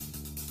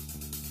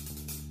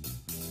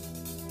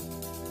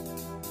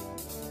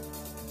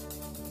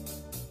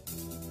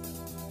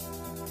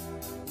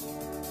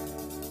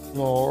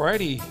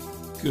Alrighty.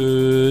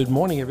 Good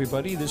morning,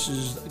 everybody. This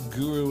is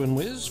Guru and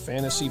Wiz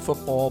Fantasy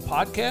Football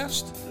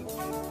Podcast.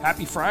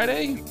 Happy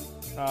Friday.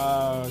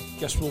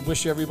 Guess we'll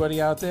wish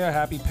everybody out there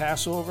happy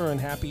Passover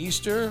and happy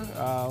Easter.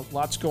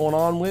 Lots going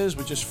on, Wiz.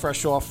 We're just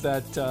fresh off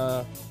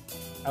that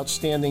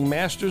outstanding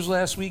Masters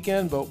last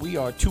weekend, but we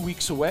are 2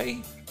 weeks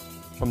away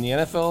from the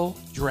NFL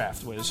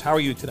Draft, Wiz. How are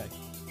you today?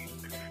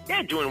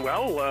 Yeah, doing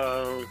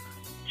well.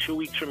 2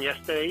 weeks from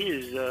yesterday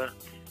is the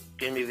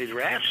end of the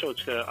draft, so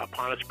it's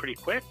upon us pretty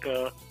quick.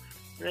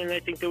 And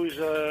I think there was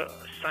a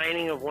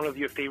signing of one of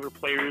your favorite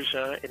players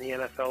in the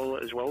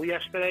NFL as well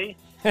yesterday.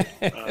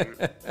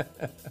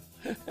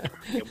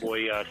 Your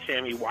boy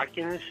Sammy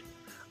Watkins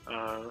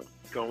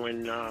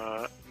going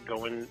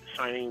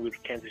signing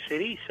with Kansas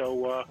City.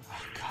 So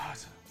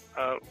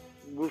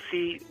we'll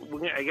see.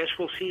 I guess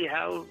we'll see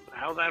how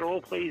that all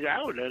plays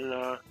out.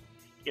 And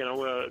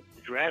the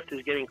draft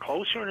is getting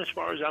closer. And as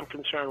far as I'm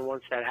concerned,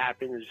 once that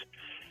happens,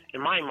 in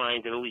my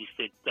mind at least,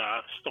 it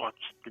starts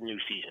the new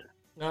season.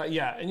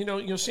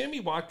 And Sammy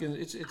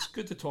Watkins. It's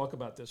good to talk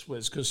about this,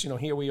 Wiz, because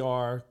here we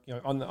are,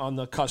 on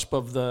the cusp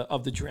of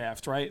the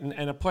draft, right?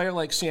 And a player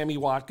like Sammy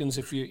Watkins,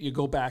 if you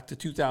go back to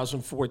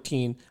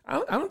 2014,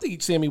 I don't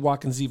think Sammy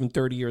Watkins is even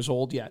 30 years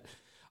old yet.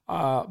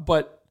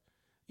 But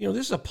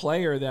this is a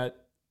player that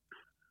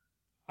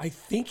I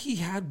think he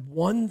had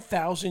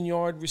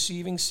 1,000-yard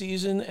receiving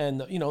season, and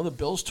the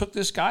Bills took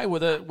this guy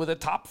with a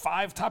top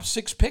 5, top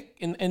 6 pick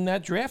in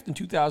that draft in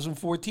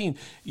 2014.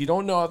 You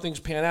don't know how things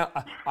pan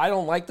out. I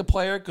don't like the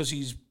player because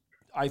he's,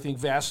 I think,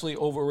 vastly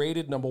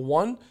overrated. Number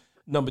one,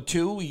 number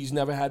two, he's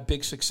never had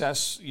big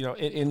success,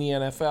 in the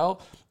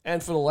NFL,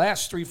 and for the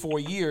last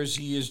 3-4 years,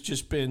 he has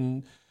just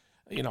been,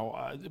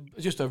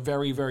 just a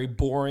very, very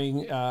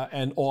boring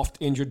and oft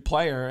injured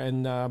player,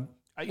 and.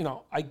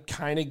 I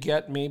kind of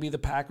get maybe the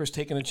Packers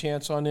taking a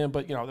chance on him,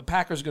 but, the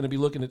Packers are going to be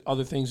looking at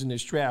other things in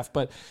this draft.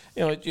 But,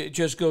 it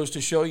just goes to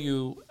show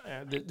you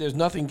there's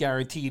nothing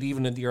guaranteed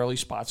even in the early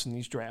spots in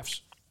these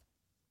drafts.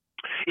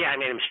 Yeah, I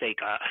made a mistake.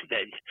 I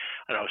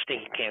was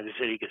thinking Kansas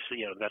City because,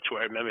 that's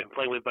where I remember him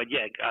playing with. But,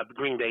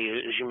 Green Bay,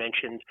 as you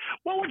mentioned.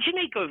 What would you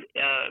make of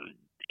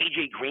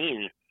A.J.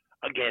 Green,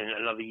 again,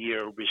 another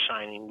year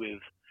resigning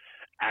with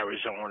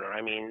Arizona?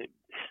 I mean,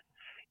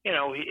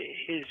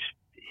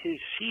 his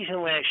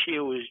season last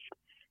year was,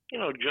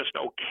 just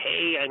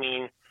okay. I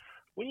mean,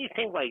 when you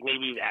think like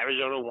maybe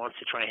Arizona wants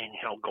to try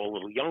and go a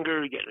little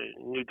younger, get a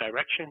new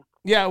direction.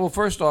 Yeah, well,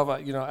 first off,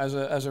 as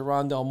a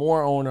Rondell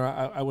Moore owner,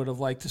 I would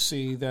have liked to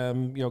see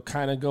them,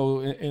 kind of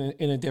go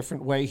in a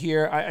different way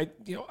here. I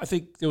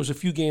think there was a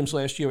few games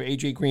last year where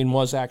A.J. Green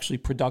was actually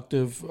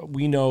productive.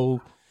 We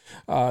know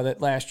that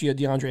last year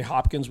DeAndre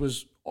Hopkins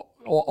was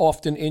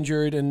often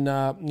injured, and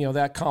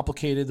that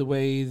complicated the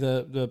way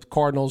the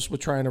Cardinals were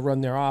trying to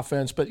run their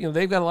offense. But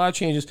they've got a lot of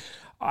changes.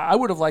 I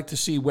would have liked to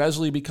see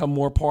Wesley become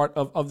more part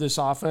of this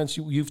offense.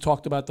 You've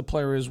talked about the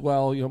player as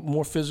well.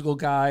 More physical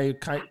guy,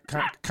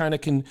 kind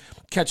of can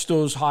catch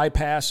those high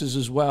passes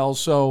as well.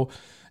 So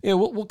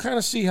we'll kind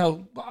of see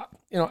how.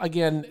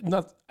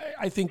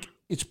 I think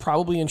it's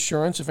probably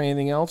insurance if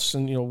anything else.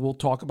 And we'll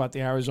talk about the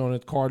Arizona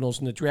Cardinals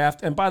in the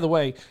draft. And by the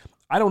way,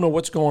 I don't know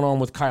what's going on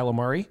with Kyler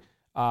Murray.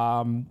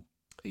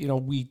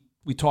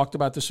 We talked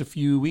about this a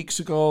few weeks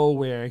ago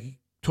where he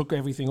took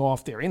everything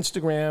off their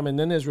Instagram, and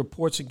then there's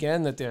reports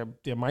again that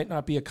there might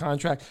not be a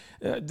contract.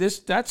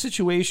 That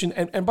situation,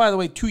 and by the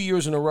way, 2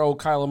 years in a row,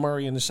 Kyler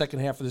Murray in the second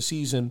half of the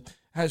season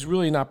has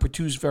really not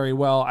produced very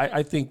well.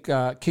 I think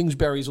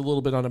Kingsbury's a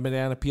little bit on a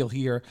banana peel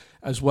here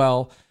as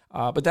well,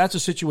 but that's a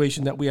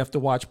situation that we have to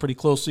watch pretty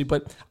closely.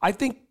 But I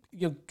think,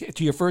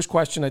 to your first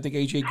question, I think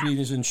A.J. Green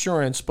is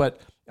insurance, but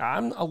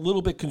I'm a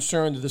little bit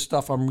concerned with the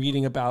stuff I'm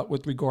reading about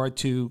with regard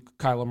to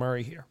Kyler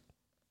Murray here.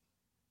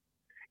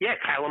 Yeah,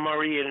 Kyler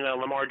Murray and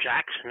Lamar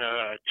Jackson,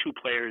 two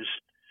players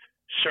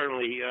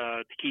certainly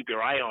to keep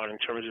your eye on in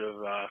terms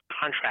of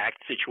contract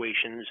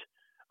situations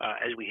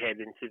as we head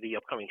into the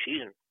upcoming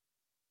season.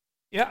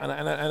 Yeah,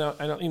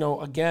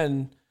 and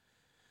again,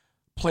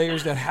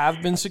 players that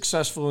have been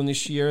successful in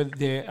this year,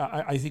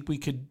 I think we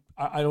could.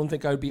 I don't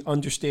think I would be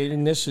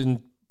understating this,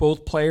 and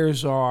both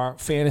players are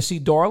fantasy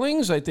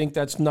darlings. I think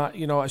that's not,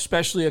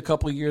 especially a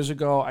couple of years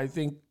ago. I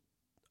think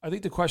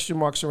the question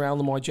marks around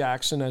Lamar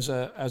Jackson as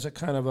a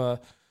kind of a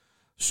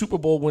Super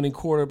Bowl winning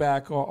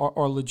quarterback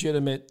are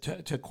legitimate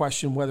to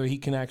question whether he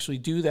can actually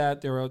do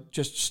that. There are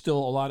just still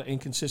a lot of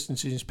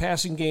inconsistencies in his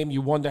passing game.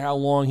 You wonder how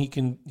long he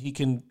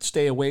can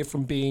stay away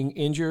from being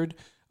injured.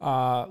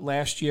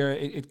 Last year,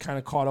 it kind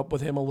of caught up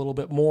with him a little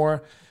bit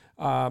more.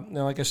 Now,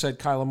 like I said,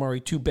 Kyler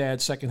Murray, 2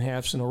 bad second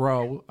halves in a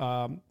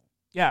row.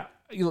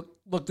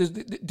 Look, there's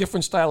a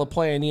different style of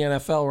play in the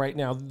NFL right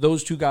now.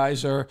 Those two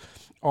guys are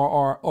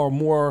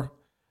more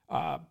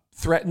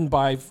threatened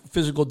by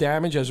physical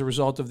damage as a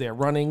result of their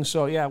running.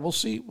 So we'll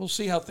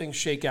see how things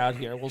shake out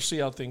here. All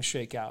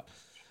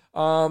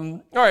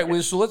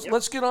right, so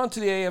let's get on to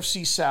the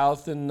AFC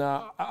South, and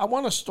I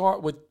want to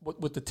start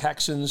with the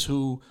Texans,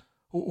 who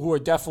who are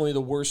definitely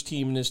the worst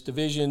team in this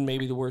division,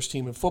 maybe the worst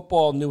team in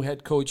football. New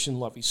head coach in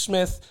Lovie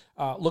Smith.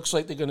 Looks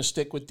like they're going to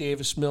stick with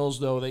Davis Mills,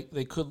 though.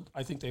 They could,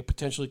 I think they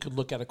potentially could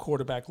look at a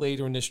quarterback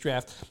later in this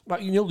draft.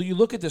 But, you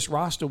look at this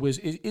roster, Wiz,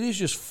 it is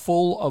just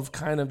full of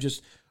kind of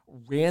just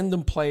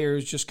random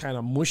players just kind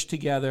of mushed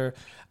together.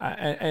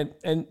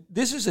 And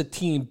this is a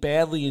team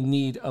badly in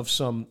need of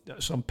some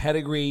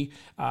pedigree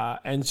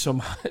and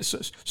some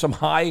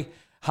highly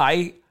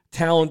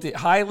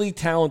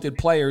talented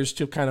players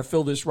to kind of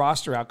fill this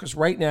roster out. Because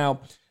right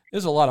now,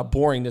 there's a lot of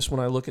boringness when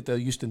I look at the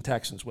Houston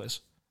Texans, Wiz.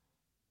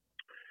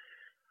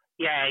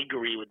 Yeah, I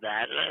agree with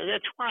that.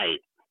 That's why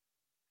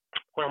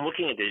when I'm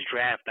looking at this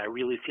draft, I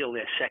really feel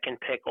their second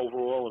pick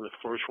overall in the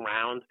first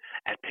round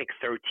at pick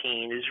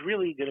 13 is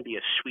really going to be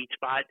a sweet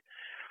spot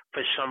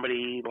for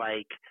somebody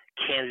like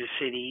Kansas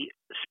City,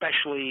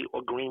 especially,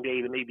 or Green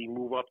Bay, to maybe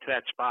move up to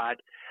that spot,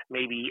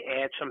 maybe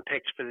add some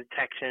picks for the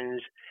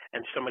Texans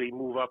and somebody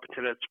move up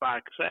into that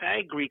spot. Because I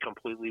agree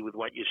completely with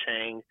what you're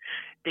saying.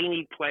 They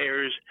need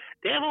players.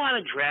 They have a lot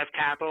of draft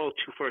capital,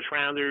 2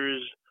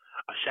 first-rounders,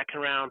 a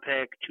second-round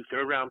pick, 2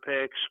 third-round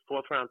picks,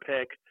 4th-round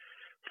pick,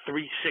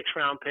 3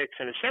 6th-round picks,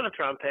 and a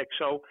 7th-round pick.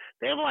 So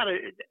they have a lot of,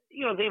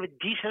 they have a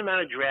decent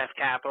amount of draft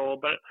capital,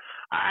 but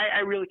I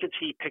really could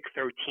see pick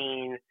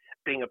 13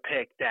 being a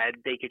pick that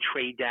they could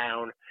trade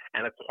down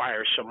and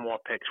acquire some more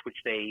picks, which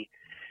they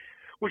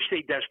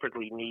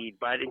desperately need.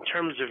 But in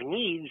terms of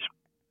needs,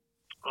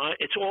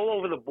 it's all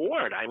over the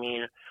board. I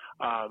mean,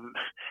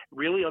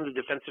 really on the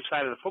defensive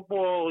side of the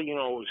football,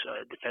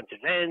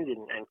 defensive end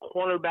and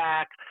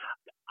cornerback.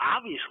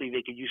 Obviously,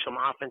 they could use some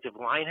offensive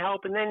line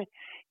help. And then,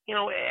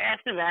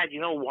 after that,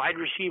 wide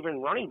receiver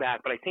and running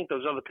back. But I think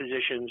those other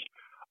positions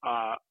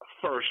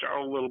first are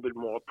a little bit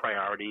more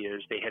priority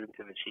as they head into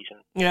the season.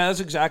 Yeah, that's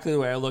exactly the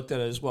way I looked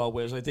at it as well,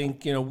 Wiz. I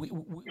think,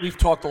 we've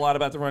talked a lot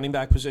about the running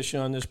back position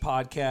on this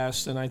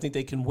podcast, and I think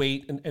they can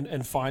wait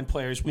and find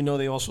players. We know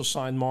they also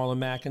signed Marlon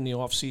Mack in the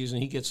offseason.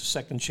 He gets a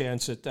second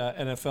chance at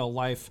NFL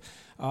life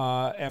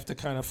after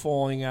kind of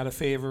falling out of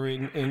favor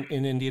in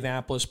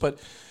Indianapolis. But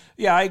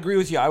yeah, I agree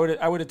with you. I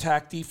would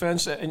attack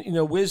defense, and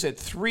Wiz at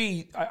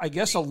 3. I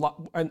guess a lot,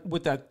 and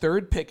with that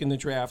third pick in the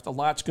draft, a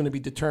lot's going to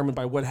be determined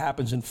by what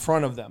happens in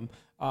front of them.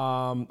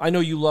 I know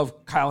you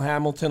love Kyle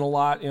Hamilton a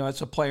lot.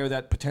 That's a player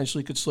that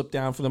potentially could slip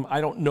down for them.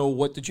 I don't know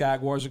what the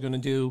Jaguars are going to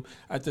do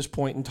at this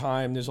point in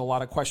time. There's a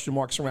lot of question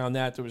marks around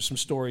that. There was some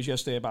stories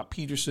yesterday about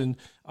Peterson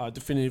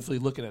definitively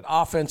looking at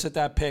offense at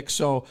that pick.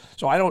 So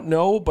I don't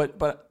know,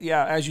 but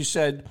yeah, as you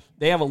said,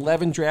 they have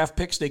 11 draft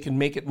picks. They can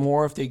make it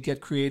more if they get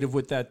creative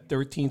with that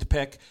 13th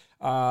pick.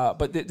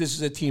 But this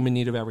is a team in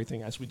need of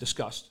everything, as we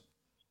discussed.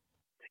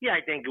 Yeah, I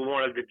think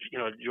one of the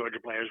Georgia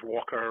players,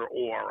 Walker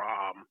or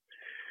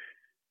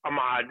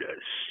Ahmad,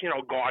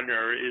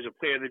 Gardner, is a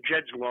player the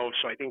Jets love,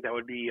 so I think that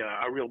would be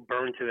a real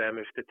burn to them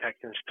if the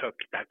Texans took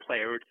that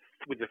player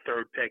with the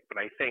third pick. But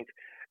I think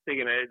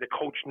the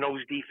coach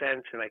knows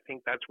defense, and I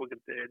think that's what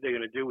they're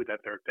gonna do with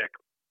that third pick.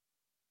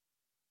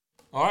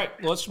 All right,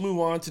 let's move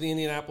on to the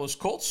Indianapolis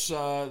Colts.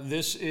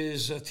 This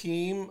is a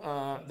team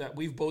that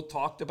we've both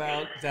talked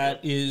about that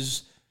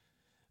is,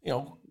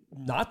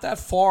 not that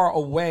far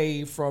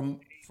away from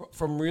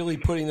really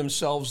putting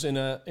themselves in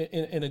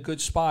a good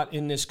spot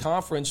in this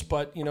conference.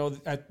 But,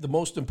 at the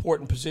most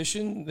important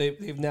position,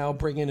 they've now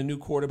bring in a new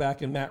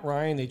quarterback in Matt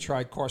Ryan. They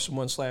tried Carson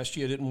Wentz last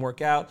year, didn't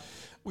work out.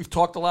 We've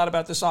talked a lot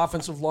about this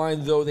offensive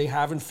line, though they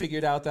haven't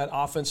figured out that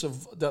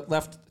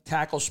left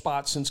tackle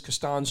spot since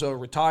Costanzo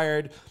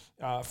retired.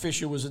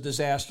 Fisher was a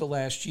disaster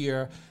last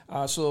year.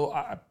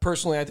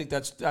 Personally, I think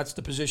that's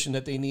the position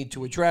that they need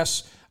to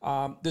address.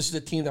 This is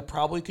a team that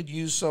probably could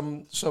use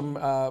some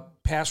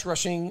pass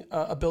rushing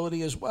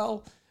ability as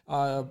well.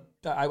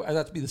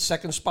 That'd be the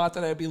second spot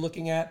that I'd be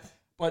looking at.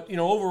 But,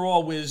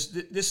 overall, Wiz,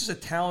 this is a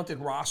talented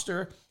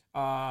roster,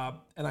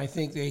 and I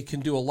think they can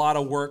do a lot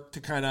of work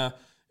to kind of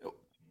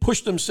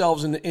push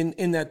themselves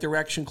in that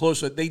direction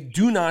closer. They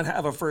do not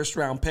have a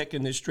first-round pick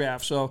in this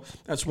draft, so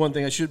that's one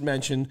thing I should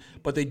mention.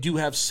 But they do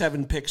have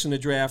 7 picks in the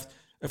draft.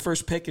 The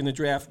first pick in the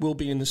draft will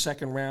be in the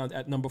second round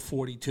at number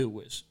 42,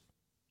 Wiz.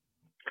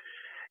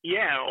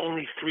 Yeah,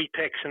 only 3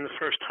 picks in the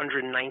first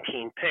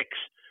 119 picks,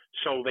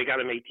 so they got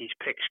to make these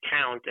picks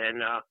count.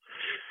 And,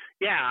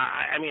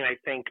 I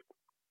think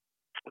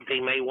they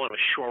may want to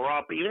shore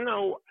up, even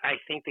though I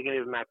think they're going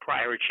to give Matt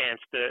Pryor a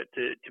chance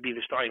to be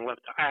the starting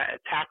left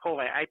tackle.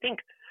 I think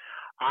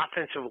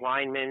offensive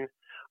linemen,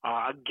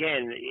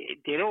 again,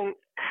 they don't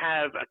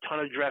have a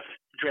ton of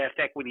draft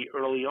equity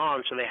early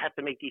on, so they have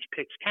to make these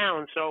picks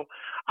count. So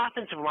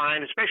offensive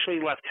line, especially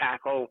left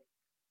tackle,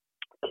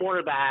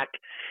 cornerback,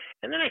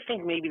 and then I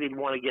think maybe they'd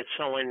want to get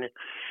someone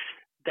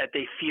that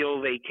they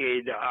feel they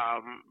could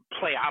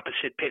play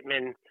opposite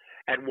Pittman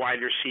at wide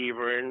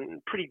receiver,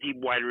 and pretty deep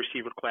wide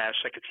receiver class.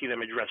 I could see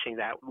them addressing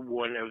that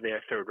one of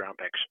their third-round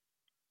picks.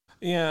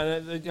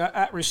 Yeah,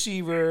 at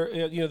receiver,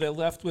 they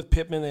left with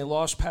Pittman. They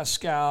lost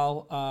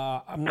Pascal.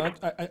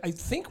 I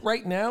think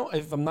right now,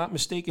 if I'm not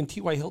mistaken,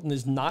 T.Y. Hilton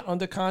is not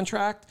under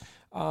contract.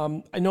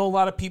 I know a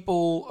lot of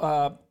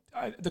people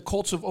the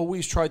Colts have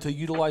always tried to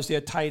utilize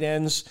their tight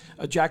ends.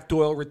 Jack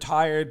Doyle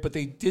retired, but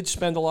they did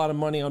spend a lot of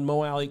money on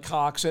Mo Alley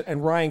Cox,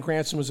 and Ryan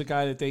Granson was a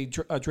guy that they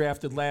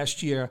drafted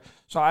last year.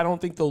 So I don't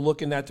think they'll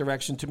look in that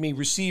direction. To me,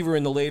 receiver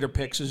in the later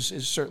picks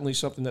is certainly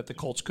something that the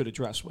Colts could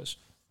address with.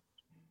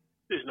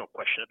 There's no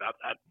question about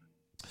that.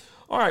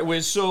 All right,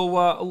 Wiz,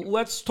 so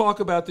let's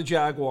talk about the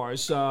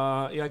Jaguars.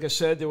 Like I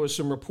said, there was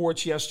some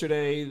reports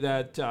yesterday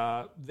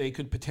that they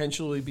could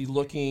potentially be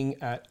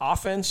looking at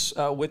offense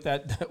with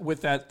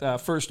that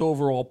first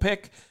overall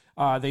pick.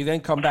 They then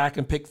come back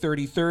and pick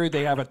 33rd.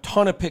 They have a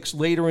ton of picks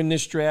later in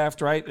this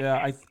draft, right?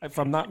 If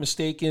I'm not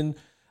mistaken,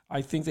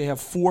 I think they have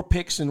 4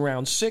 picks in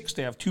round 6.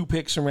 They have 2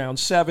 picks in round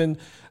 7.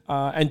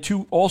 And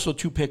two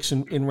picks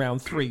in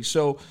round 3.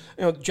 So,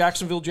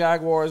 Jacksonville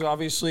Jaguars,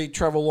 obviously,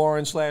 Trevor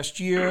Lawrence last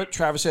year.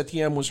 Travis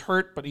Etienne was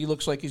hurt, but he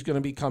looks like he's going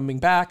to be coming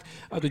back.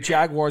 The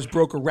Jaguars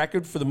broke a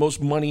record for the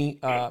most money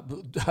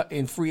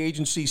in free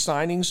agency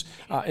signings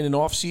in an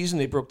offseason.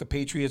 They broke the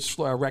Patriots'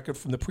 record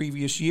from the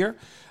previous year.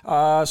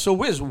 So,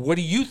 Wiz, what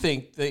do you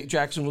think the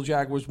Jacksonville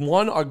Jaguars,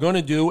 one, are going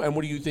to do, and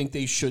what do you think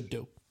they should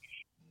do?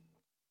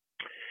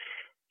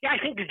 Yeah, I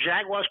think the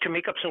Jaguars can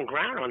make up some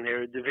ground on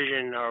their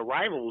division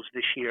rivals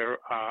this year.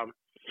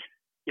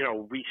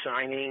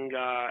 Re-signing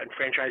and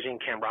franchising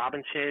Cam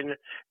Robinson,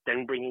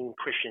 then bringing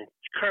Christian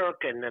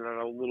Kirk, and then on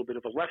a little bit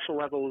of a lesser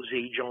level,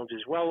 Zay Jones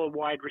as well, a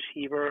wide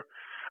receiver.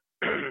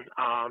 They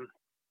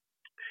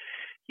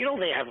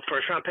have a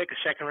first-round pick, a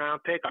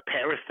second-round pick, a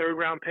pair of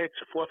third-round picks,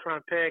 a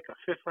fourth-round pick, a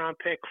fifth-round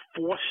pick,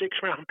 4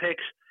 sixth-round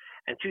picks,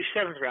 and 2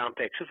 seventh-round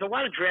picks. It's a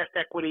lot of draft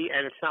equity,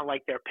 and it's not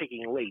like they're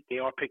picking late. They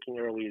are picking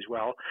early as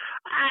well.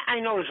 I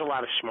know there's a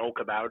lot of smoke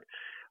about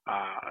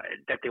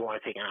that they want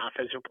to take an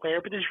offensive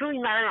player, but there's really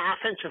not an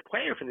offensive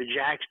player for the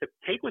Jags to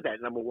take with that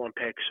number 1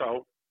 pick.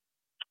 So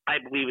I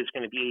believe it's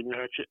going to be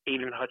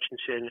Aiden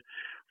Hutchinson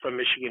from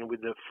Michigan with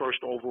the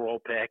first overall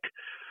pick.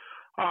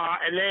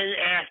 And then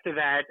after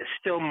that,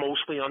 still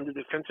mostly on the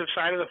defensive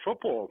side of the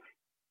football.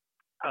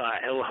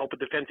 It'll help a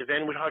defensive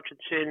end with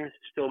Hutchinson,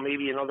 still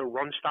maybe another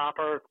run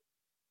stopper,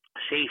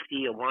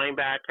 safety, a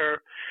linebacker.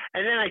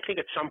 And then I think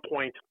at some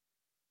point,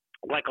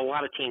 like a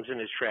lot of teams in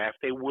this draft,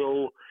 they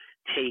will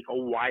take a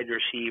wide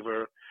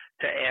receiver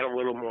to add a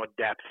little more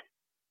depth.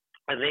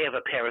 And they have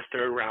a pair of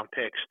third-round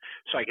picks,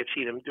 so I could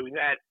see them doing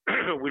that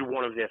with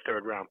one of their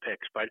third-round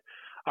picks. But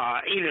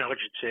Aiden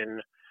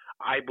Hutchinson,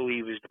 I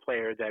believe, is the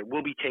player that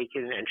will be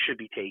taken and should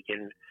be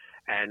taken.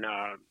 And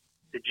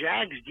the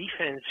Jags'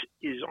 defense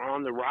is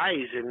on the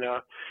rise. And,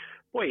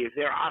 if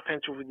their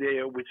offense over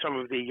there with some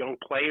of the young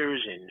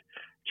players and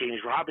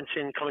James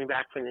Robinson coming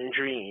back from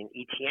injury and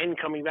Etienne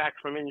coming back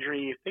from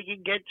injury, if they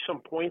could get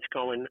some points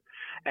going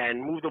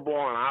and move the ball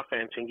on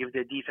offense and give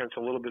their defense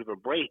a little bit of a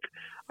break,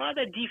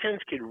 that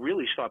defense could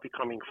really start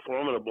becoming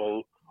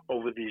formidable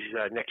over these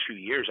next few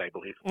years, I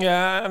believe.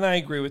 Yeah, and I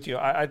agree with you.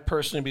 I'd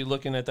personally be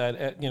looking at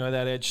that,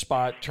 that edge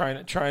spot,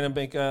 trying to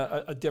make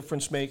a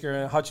difference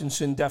maker.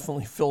 Hutchinson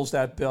definitely fills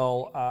that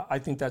bill. I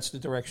think that's the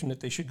direction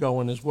that they should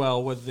go in as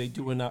well. Whether they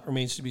do or not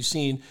remains to be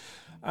seen.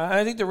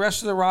 I think the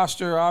rest of the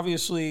roster,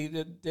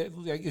 obviously,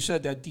 like you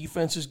said, that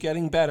defense is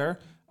getting better.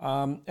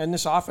 And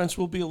this offense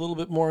will be a little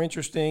bit more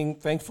interesting.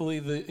 Thankfully,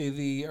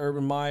 the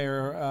Urban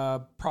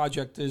Meyer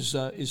project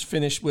is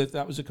finished with.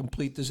 That was a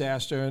complete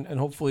disaster, and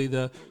hopefully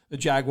the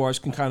Jaguars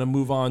can kind of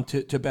move on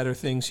to better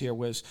things here,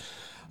 Wiz.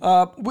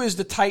 Wiz,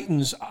 the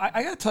Titans,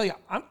 I got to tell you,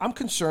 I'm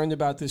concerned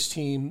about this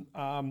team.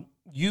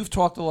 You've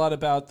talked a lot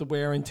about the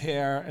wear and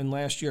tear, and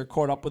last year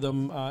caught up with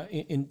them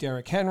in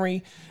Derrick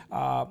Henry.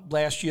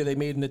 Last year they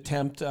made an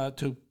attempt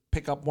to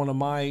pick up one of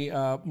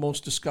my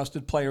most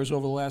disgusted players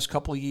over the last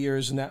couple of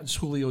years, and that's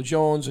Julio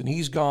Jones, and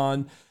he's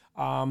gone.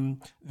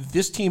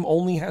 This team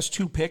only has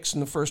 2 picks in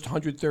the first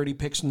 130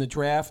 picks in the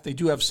draft. They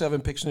do have 7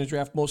 picks in the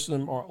draft. Most of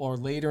them are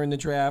later in the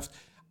draft.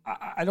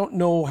 I don't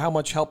know how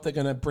much help they're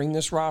going to bring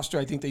this roster.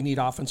 I think they need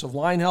offensive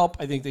line help.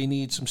 I think they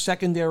need some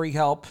secondary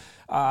help.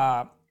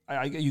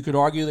 You could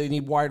argue they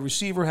need wide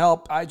receiver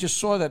help. I just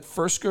saw that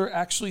Fursker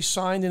actually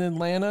signed in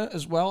Atlanta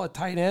as well at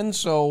tight end,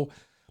 so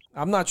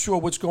I'm not sure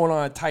what's going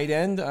on at tight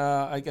end.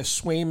 I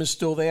guess Swaim is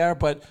still there,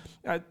 but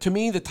to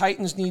me, the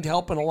Titans need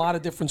help in a lot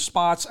of different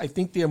spots. I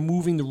think they're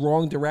moving the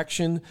wrong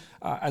direction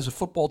as a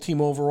football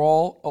team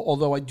overall,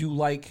 although I do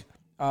like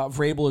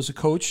Vrabel as a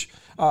coach,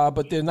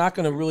 but they're not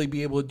going to really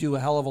be able to do a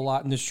hell of a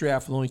lot in this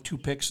draft with only 2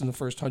 picks in the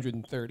first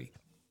 130.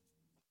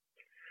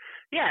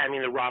 Yeah, I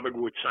mean, the Robert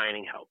Woods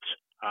signing helps.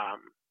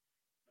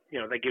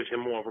 That gives him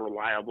more of a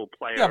reliable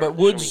player. Yeah, but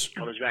Woods,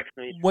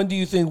 when do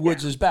you think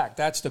Woods is back?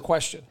 That's the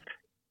question.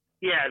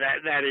 Yeah,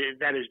 that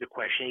is the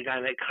question. He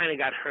kind of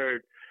got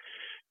hurt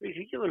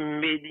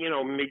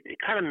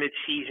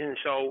mid-season.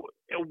 So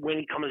when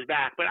he comes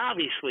back, but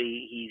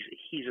obviously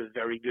he's a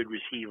very good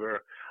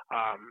receiver,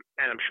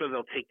 and I'm sure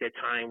they'll take their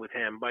time with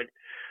him. But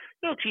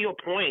to your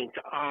point,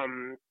 I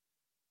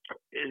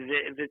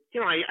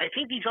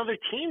think these other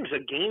teams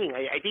are gaining.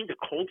 I think the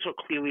Colts are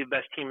clearly the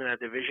best team in that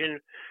division,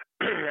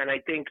 and I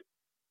think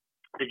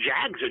the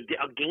Jags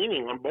are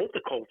gaining on both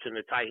the Colts and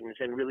the Titans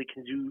and really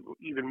can do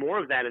even more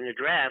of that in the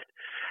draft.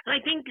 And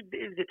I think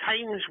the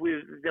Titans,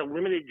 with their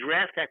limited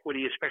draft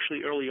equity,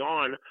 especially early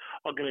on,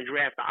 are going to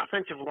draft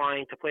offensive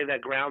line to play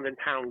that ground and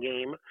pound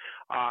game,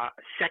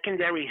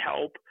 secondary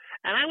help.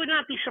 And I would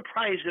not be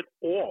surprised at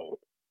all,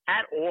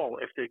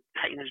 if the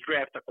Titans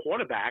draft a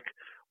quarterback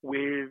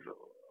with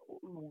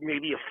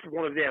maybe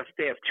they have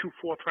 2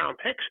 4th-round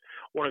picks,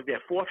 one of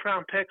their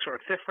 4th-round picks or a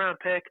 5th-round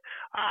pick.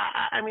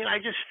 I mean, I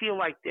just feel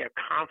like their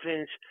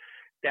confidence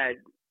that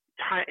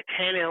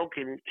Tannehill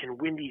can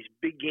win these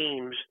big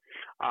games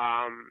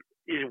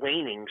is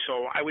waning.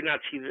 So I would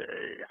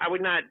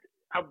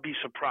be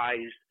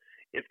surprised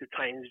if the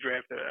Titans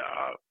draft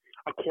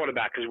a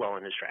quarterback as well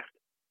in this draft.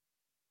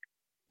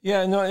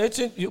 Yeah, no,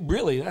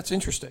 that's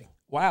interesting.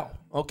 Wow.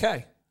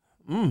 Okay.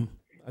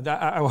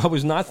 I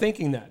was not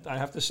thinking that. I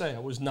have to say, I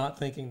was not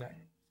thinking that.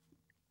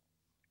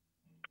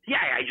 Yeah,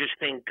 I just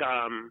think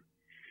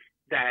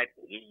that,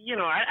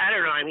 I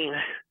don't know. I mean,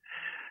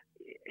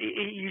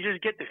 you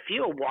just get the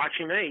feel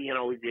watching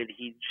it. Did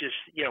he just,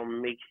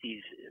 makes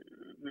these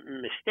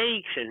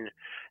mistakes and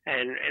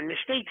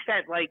mistakes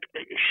that,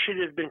 should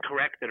have been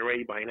corrected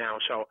already by now.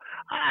 So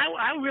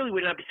I really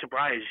would not be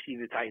surprised to see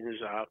the Titans,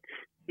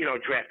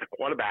 draft a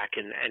quarterback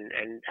and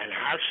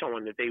have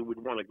someone that they would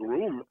want to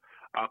groom.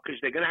 Because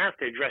they're going to have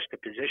to address the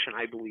position,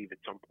 I believe, at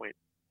some point.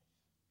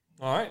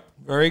 All right.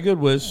 Very good,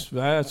 Wiz.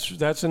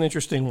 That's an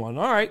interesting one.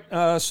 All right.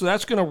 So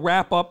that's going to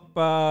wrap up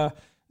the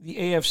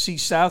AFC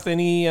South.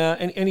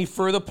 Any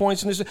further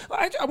points in this?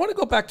 I want to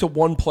go back to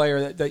one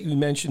player that you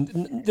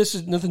mentioned. This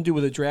has nothing to do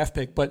with a draft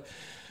pick, but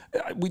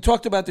we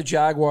talked about the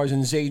Jaguars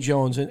and Zay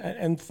Jones.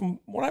 And from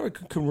what I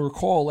can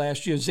recall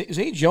last year,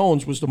 Zay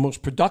Jones was the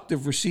most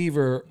productive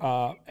receiver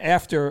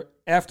after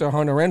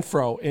Hunter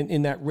Renfrow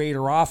in that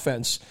Raider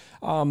offense.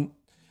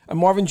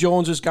 Marvin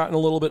Jones has gotten a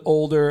little bit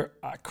older.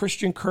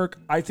 Christian Kirk,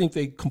 I think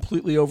they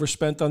completely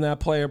overspent on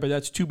that player, but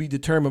that's to be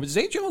determined. But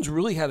Zay Jones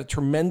really had a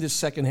tremendous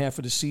second half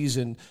of the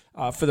season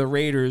for the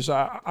Raiders.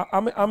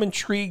 I'm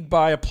intrigued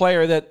by a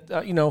player that,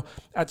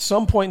 at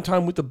some point in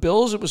time with the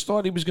Bills, it was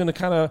thought he was going to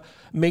kind of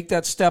make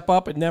that step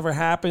up. It never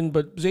happened.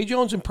 But Zay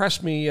Jones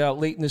impressed me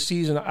late in the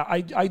season.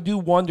 I do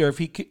wonder if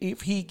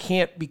he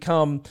can't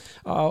become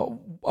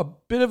a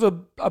bit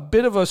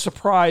of a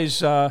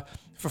surprise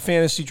for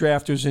fantasy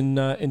drafters in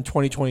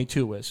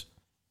 2022 is.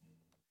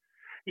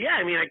 Yeah,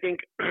 I mean, I think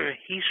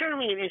he's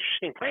certainly an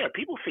interesting player.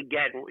 People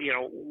forget,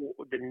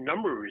 the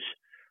numbers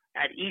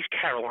at East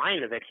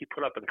Carolina that he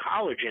put up in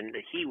college, and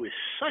that he was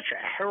such a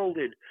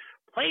heralded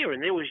player,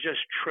 and there was just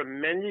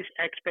tremendous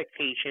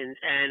expectations.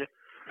 And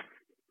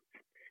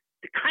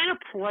the kind of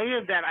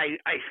player that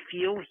I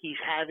feel he's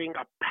having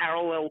a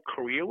parallel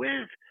career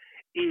with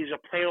is a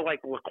player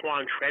like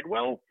Laquan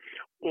Treadwell,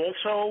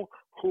 also,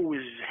 who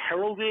was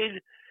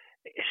heralded,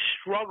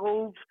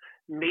 struggled,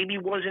 maybe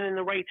wasn't in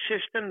the right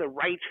system, the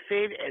right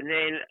fit, and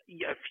then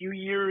a few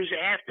years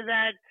after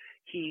that,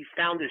 he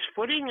found his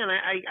footing. And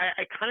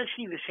I kind of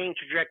see the same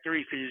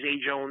trajectory for Zay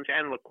Jones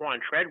and Laquan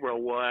Treadwell,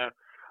 where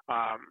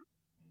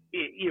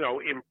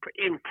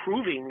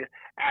improving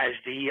as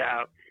the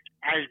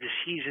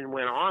season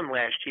went on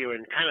last year,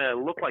 and kind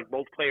of looked like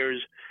both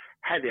players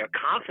had their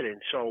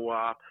confidence. So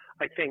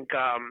I think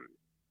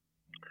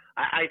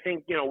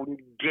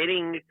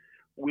getting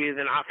with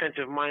an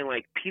offensive mind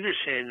like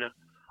Peterson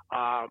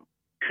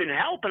could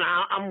help. And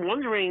I'm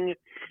wondering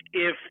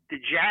if the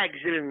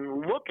Jags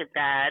didn't look at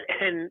that,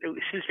 and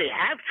since they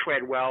have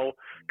Treadwell,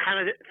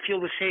 kind of feel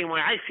the same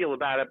way I feel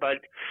about it. But,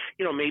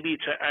 maybe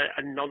it's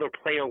another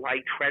player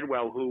like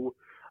Treadwell who,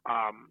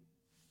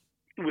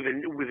 with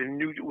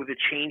a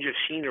change of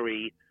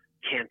scenery,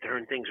 can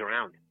turn things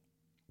around.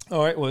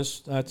 All right,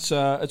 Wiz. That's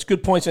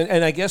good points.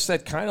 And I guess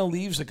that kind of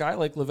leaves a guy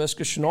like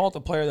Laviska Shenault,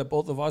 the player that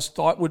both of us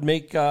thought would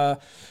make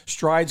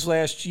strides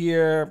last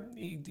year.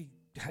 He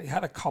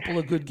had a couple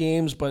of good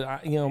games,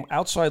 but,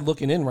 outside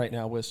looking in right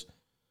now, Wiz.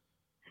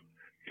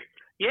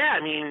 Yeah,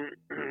 I mean,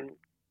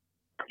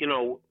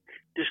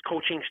 this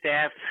coaching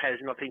staff has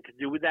nothing to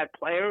do with that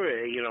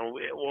player.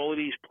 All of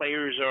these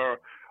players are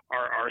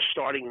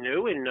starting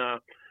new,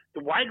 and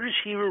the wide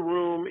receiver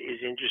room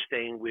is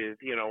interesting with,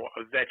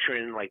 a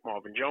veteran like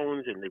Marvin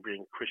Jones, and they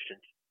bring Christian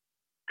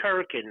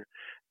Kirk, and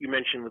you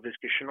mentioned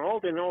Laviska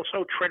Shenault, and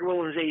also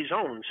Treadwell and Zay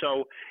Jones.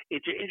 So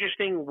it's an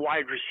interesting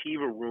wide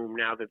receiver room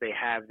now that they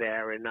have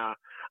there, and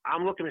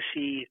I'm looking to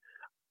see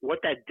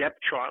what that depth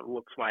chart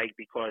looks like,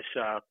 because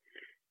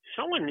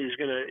someone is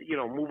going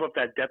to, move up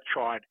that depth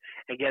chart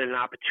and get an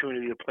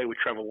opportunity to play with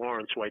Trevor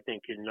Lawrence, who I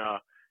think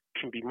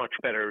can be much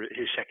better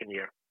his second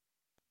year.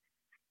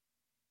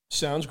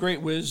 Sounds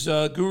great, Wiz.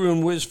 Guru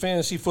and Wiz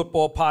Fantasy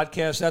Football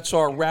Podcast. That's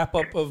our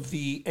wrap-up of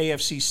the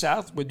AFC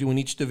South. We're doing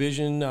each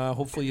division.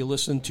 Hopefully you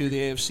listened to the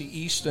AFC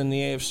East and the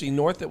AFC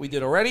North that we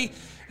did already.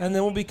 And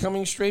then we'll be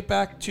coming straight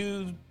back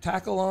to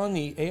tackle on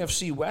the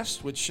AFC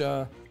West, which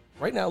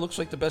right now looks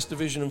like the best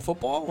division in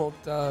football.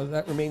 Well,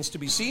 that remains to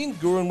be seen.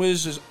 Guru and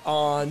Wiz is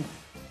on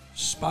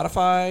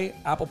Spotify,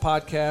 Apple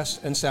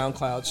Podcasts, and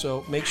SoundCloud.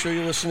 So make sure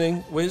you're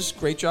listening. Wiz,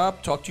 great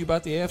job. Talk to you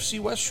about the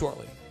AFC West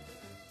shortly.